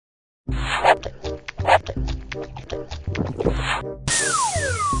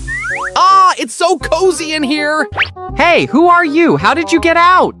Ah, it's so cozy in here! Hey, who are you? How did you get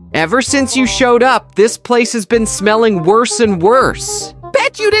out? Ever since you showed up, this place has been smelling worse and worse.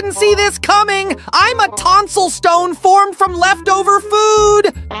 Bet you didn't see this coming! I'm a tonsil stone formed from leftover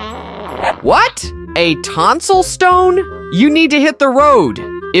food! What? A tonsil stone? You need to hit the road.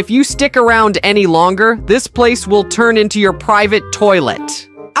 If you stick around any longer, this place will turn into your private toilet.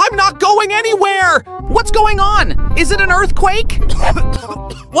 I'm not going anywhere! What's going on? Is it an earthquake?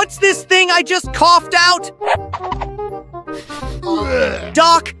 What's this thing I just coughed out?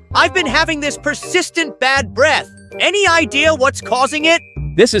 Doc, I've been having this persistent bad breath. Any idea what's causing it?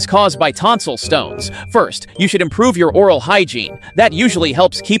 This is caused by tonsil stones. First, you should improve your oral hygiene. That usually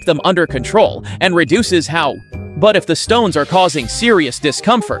helps keep them under control and reduces how... But if the stones are causing serious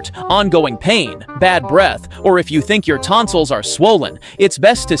discomfort, ongoing pain, bad breath, or if you think your tonsils are swollen, it's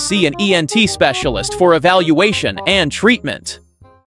best to see an ENT specialist for evaluation and treatment.